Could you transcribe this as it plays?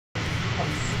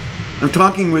I'm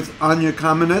talking with Anya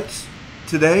Kamenetz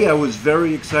today. I was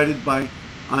very excited by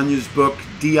Anya's book,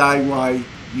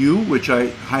 DIYU, which I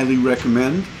highly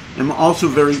recommend. I'm also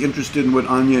very interested in what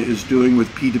Anya is doing with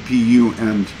P2PU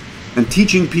and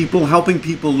teaching people, helping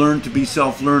people learn to be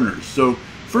self-learners. So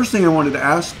first thing I wanted to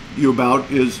ask you about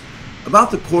is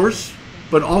about the course,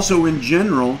 but also in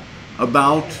general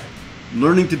about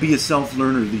learning to be a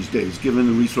self-learner these days, given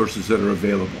the resources that are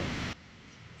available.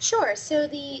 Sure. So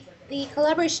the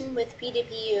collaboration with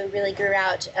P2PU really grew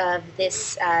out of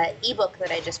this ebook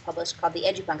that I just published called the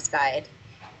EduPunks Guide.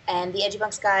 And the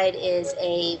EduPunks Guide is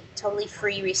a totally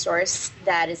free resource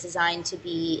that is designed to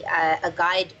be a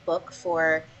guidebook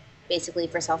for basically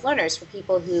for self-learners, for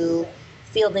people who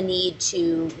feel the need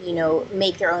to,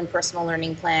 make their own personal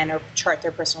learning plan or chart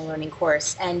their personal learning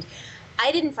course. And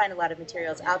I didn't find a lot of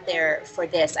materials out there for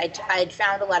this. I'd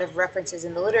found a lot of references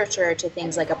in the literature to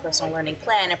things like a personal learning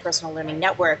plan, a personal learning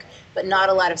network, but not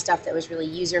a lot of stuff that was really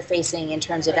user-facing in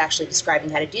terms of actually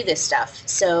describing how to do this stuff.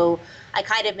 So I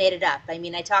kind of made it up. I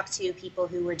mean, I talked to people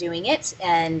who were doing it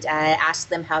and asked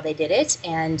them how they did it,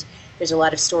 and there's a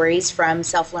lot of stories from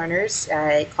self-learners.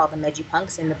 I call them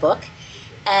EduPunks in the book.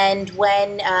 And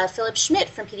when Philip Schmidt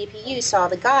from P2PU saw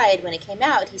the guide when it came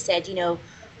out, he said,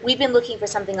 we've been looking for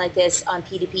something like this on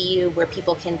P2PU where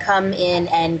people can come in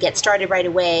and get started right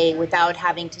away without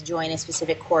having to join a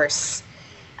specific course,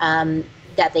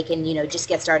 that they can, just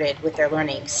get started with their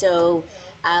learning. So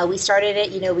we started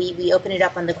it, we opened it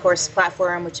up on the course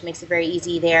platform, which makes it very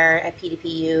easy there at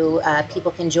P2PU.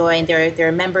 People can join. There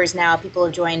are members now. People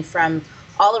have joined from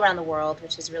all around the world,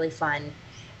 which is really fun.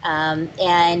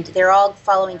 And they're all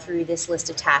following through this list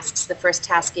of tasks. The first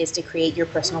task is to create your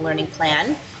personal learning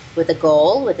plan with a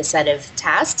goal, with a set of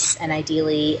tasks, and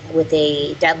ideally with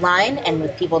a deadline and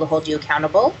with people to hold you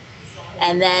accountable.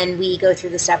 And then we go through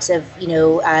the steps of,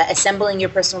 assembling your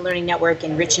personal learning network,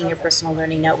 enriching your personal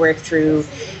learning network through,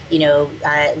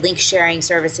 link sharing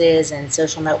services and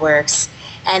social networks.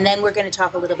 And then we're going to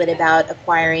talk a little bit about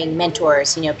acquiring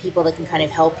mentors, people that can kind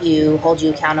of help you, hold you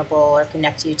accountable, or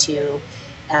connect you to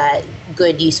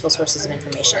good, useful sources of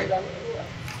information.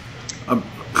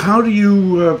 How do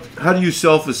you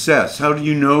self-assess? How do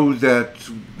you know that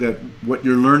what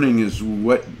you're learning is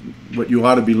what you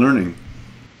ought to be learning?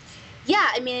 Yeah,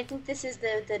 I mean, I think this is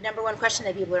the number one question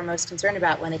that people are most concerned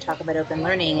about when they talk about open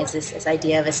learning is this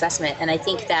idea of assessment. And I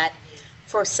think that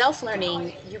for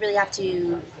self-learning, you really have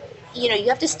to, you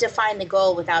have to define the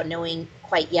goal without knowing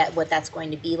quite yet what that's going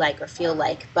to be like or feel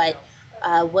like. But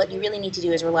what you really need to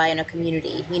do is rely on a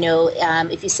community.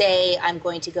 If you say, I'm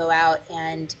going to go out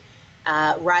and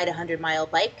ride a 100-mile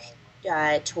bike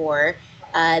tour,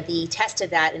 the test of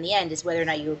that in the end is whether or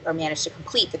not you manage to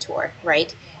complete the tour,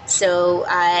 right? So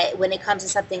when it comes to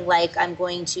something like I'm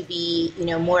going to be,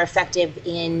 more effective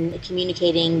in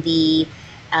communicating the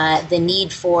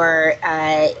need for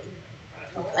a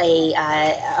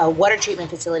water treatment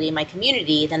facility in my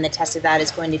community, then the test of that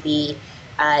is going to be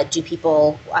do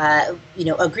people,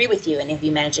 agree with you, and have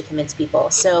you managed to convince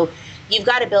people? So you've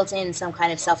got to build in some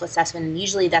kind of self-assessment, and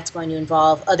usually that's going to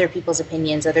involve other people's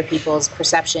opinions, other people's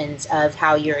perceptions of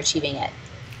how you're achieving it.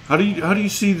 How do you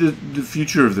see the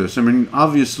future of this? I mean,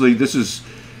 obviously this is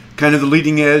kind of the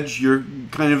leading edge. You're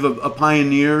kind of a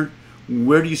pioneer.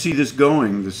 Where do you see this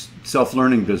going, this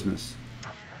self-learning business?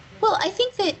 Well, I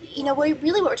think that, what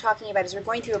we're talking about is we're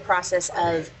going through a process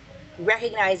of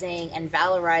recognizing and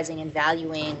valorizing and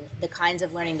valuing the kinds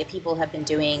of learning that people have been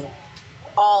doing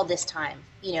all this time.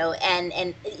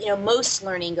 Most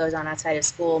learning goes on outside of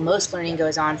school. Most learning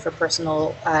goes on for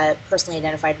personally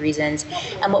identified reasons.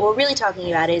 And what we're really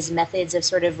talking about is methods of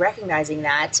sort of recognizing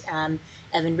that, of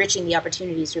enriching the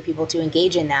opportunities for people to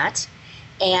engage in that.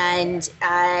 And,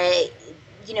 I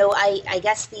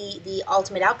guess the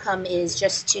ultimate outcome is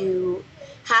just to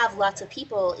have lots of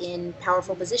people in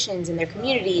powerful positions in their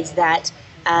communities that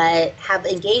have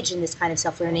engaged in this kind of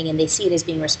self-learning, and they see it as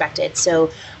being respected.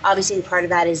 So obviously part of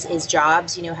that is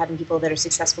jobs, having people that are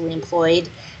successfully employed,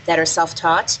 that are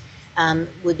self-taught,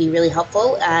 would be really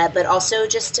helpful. But also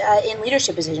just in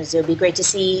leadership positions, it would be great to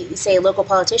see, say, a local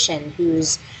politician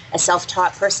who's a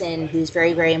self-taught person who's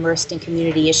very, very immersed in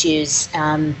community issues,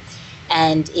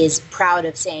 and is proud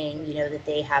of saying, that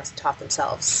they have taught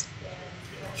themselves.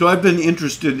 So I've been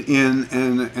interested in,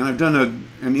 and I've done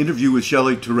an interview with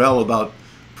Shelley Terrell about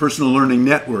personal learning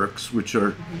networks, which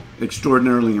are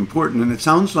extraordinarily important. And it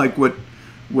sounds like what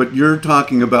you're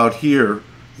talking about here,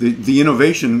 the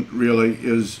innovation really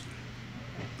is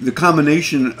the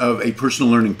combination of a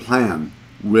personal learning plan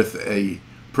with a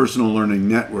personal learning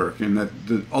network. And that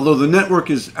although the network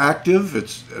is active,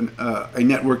 it's a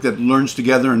network that learns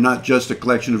together and not just a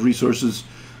collection of resources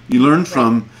you learn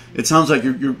from. It sounds like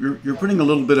you're putting a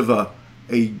little bit of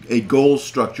a goal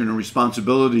structure and a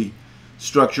responsibility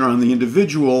structure on the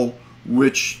individual,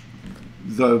 which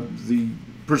the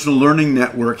personal learning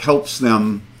network helps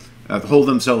them hold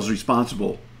themselves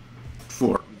responsible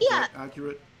for. Is Yeah. that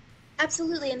accurate?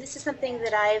 Absolutely, and this is something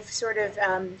that I've sort of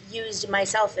used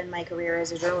myself in my career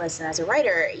as a journalist and as a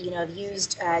writer. I've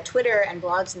used Twitter and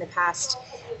blogs in the past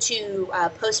to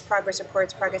post progress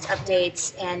reports, progress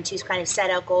updates, and to kind of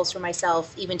set out goals for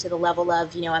myself, even to the level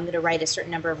of, I'm going to write a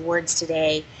certain number of words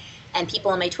today. And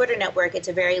people on my Twitter network, it's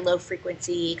a very low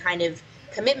frequency kind of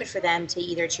commitment for them to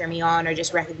either cheer me on or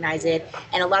just recognize it.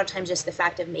 And a lot of times just the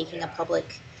fact of making a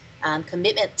public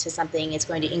commitment to something is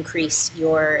going to increase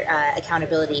your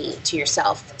accountability to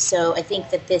yourself. So I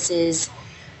think that this is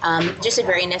just a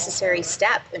very necessary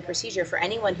step and procedure for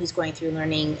anyone who's going through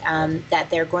learning, that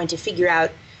they're going to figure out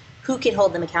who can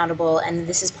hold them accountable. And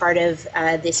this is part of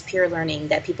this peer learning,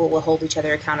 that people will hold each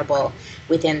other accountable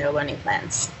within their learning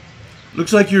plans.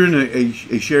 Looks like you're in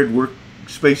a shared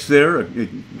workspace there, a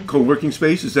co-working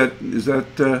space. Is that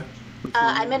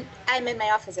I'm in my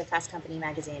office at Fast Company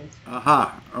magazine.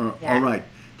 Aha. Yeah. All right.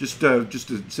 Just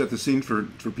to set the scene for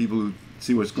people who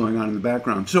see what's going on in the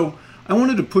background. So I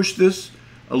wanted to push this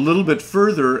a little bit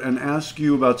further and ask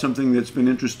you about something that's been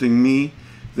interesting me,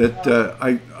 that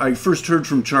I first heard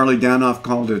from Charlie Danoff,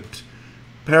 called it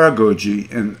pedagogy,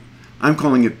 and I'm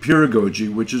calling it peeragogy,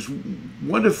 which is,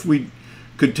 what if we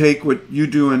could take what you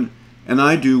do and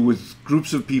I do with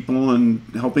groups of people and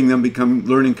helping them become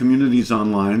learning communities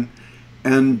online,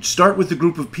 and start with a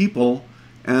group of people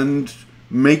and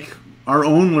make our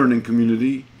own learning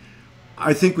community.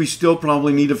 I think we still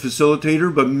probably need a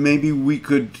facilitator, but maybe we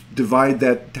could divide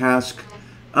that task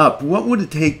up. What would it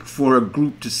take for a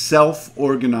group to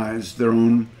self-organize their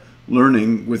own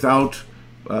learning without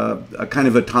a kind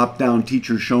of a top-down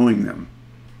teacher showing them?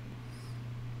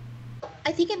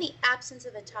 I think in the absence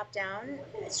of a top-down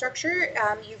structure,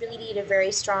 you really need a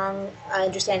very strong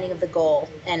understanding of the goal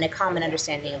and a common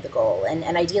understanding of the goal.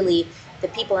 And ideally, the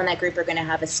people in that group are going to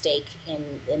have a stake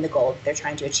in the goal that they're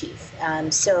trying to achieve.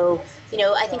 So,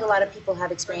 I think a lot of people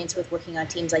have experience with working on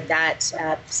teams like that,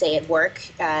 say at work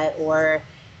or,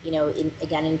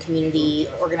 in community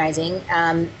organizing.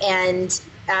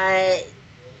 I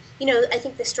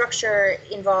think the structure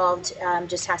involved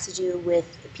just has to do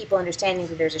with people understanding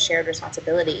that there's a shared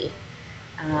responsibility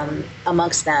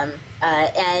amongst them,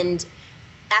 and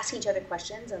asking each other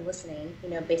questions and listening.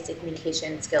 Basic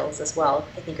communication skills as well,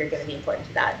 I think, are going to be important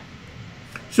to that.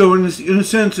 So in a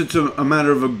sense, it's a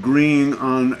matter of agreeing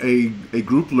on a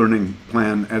group learning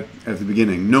plan at the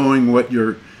beginning, knowing what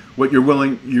you're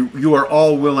willing, you are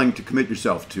all willing to commit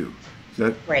yourself to. Is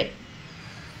that right?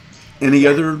 Any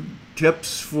other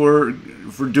tips for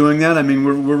doing that? I mean,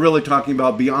 we're really talking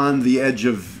about beyond the edge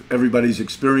of everybody's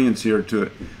experience here to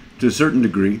a certain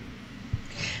degree.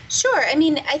 Sure. I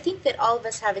mean, I think that all of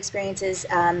us have experiences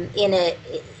in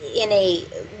a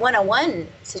one-on-one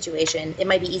situation. It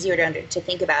might be easier to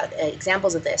think about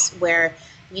examples of this where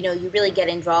you really get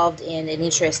involved in an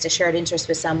interest, a shared interest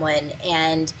with someone,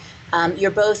 and you're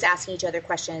both asking each other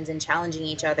questions and challenging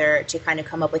each other to kind of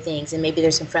come up with things, and maybe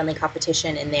there's some friendly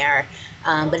competition in there.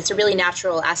 But it's a really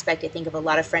natural aspect, I think, of a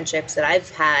lot of friendships that I've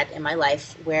had in my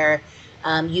life, where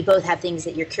you both have things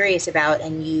that you're curious about,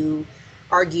 and you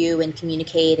argue and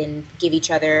communicate and give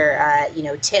each other,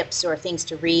 tips or things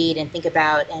to read and think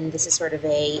about. And this is sort of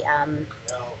a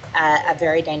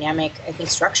very dynamic, I think,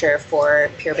 structure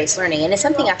for peer-based learning. And it's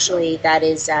something actually that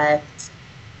is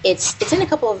it's in a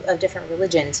couple of different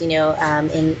religions.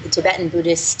 In Tibetan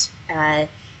Buddhist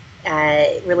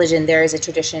religion, there is a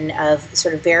tradition of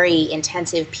sort of very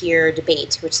intensive peer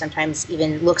debate, which sometimes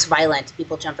even looks violent.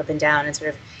 People jump up and down and sort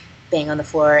of bang on the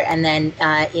floor. And then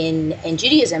in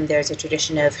Judaism, there's a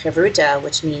tradition of chavruta,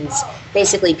 which means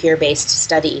basically peer-based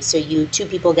study. So two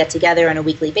people get together on a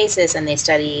weekly basis and they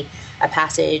study a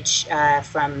passage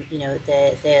from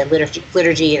the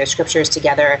liturgy or the scriptures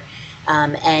together.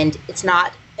 And it's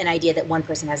not an idea that one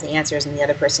person has the answers and the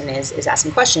other person is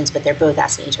asking questions, but they're both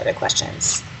asking each other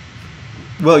questions.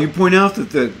 Well, you point out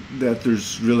that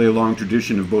there's really a long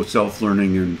tradition of both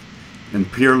self-learning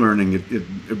and peer learning.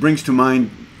 It brings to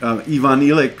mind Ivan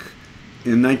Illich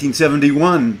in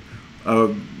 1971,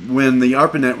 when the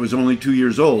ARPANET was only 2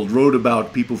 years old, wrote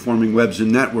about people forming webs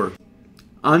and networks.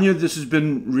 Anya, this has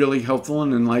been really helpful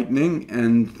and enlightening,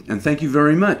 and thank you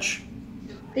very much.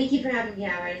 Thank you for having me,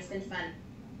 Howard. It's been fun.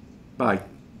 Bye.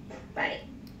 Bye.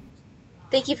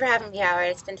 Thank you for having me, Howard.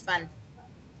 It's been fun.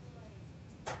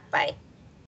 Bye.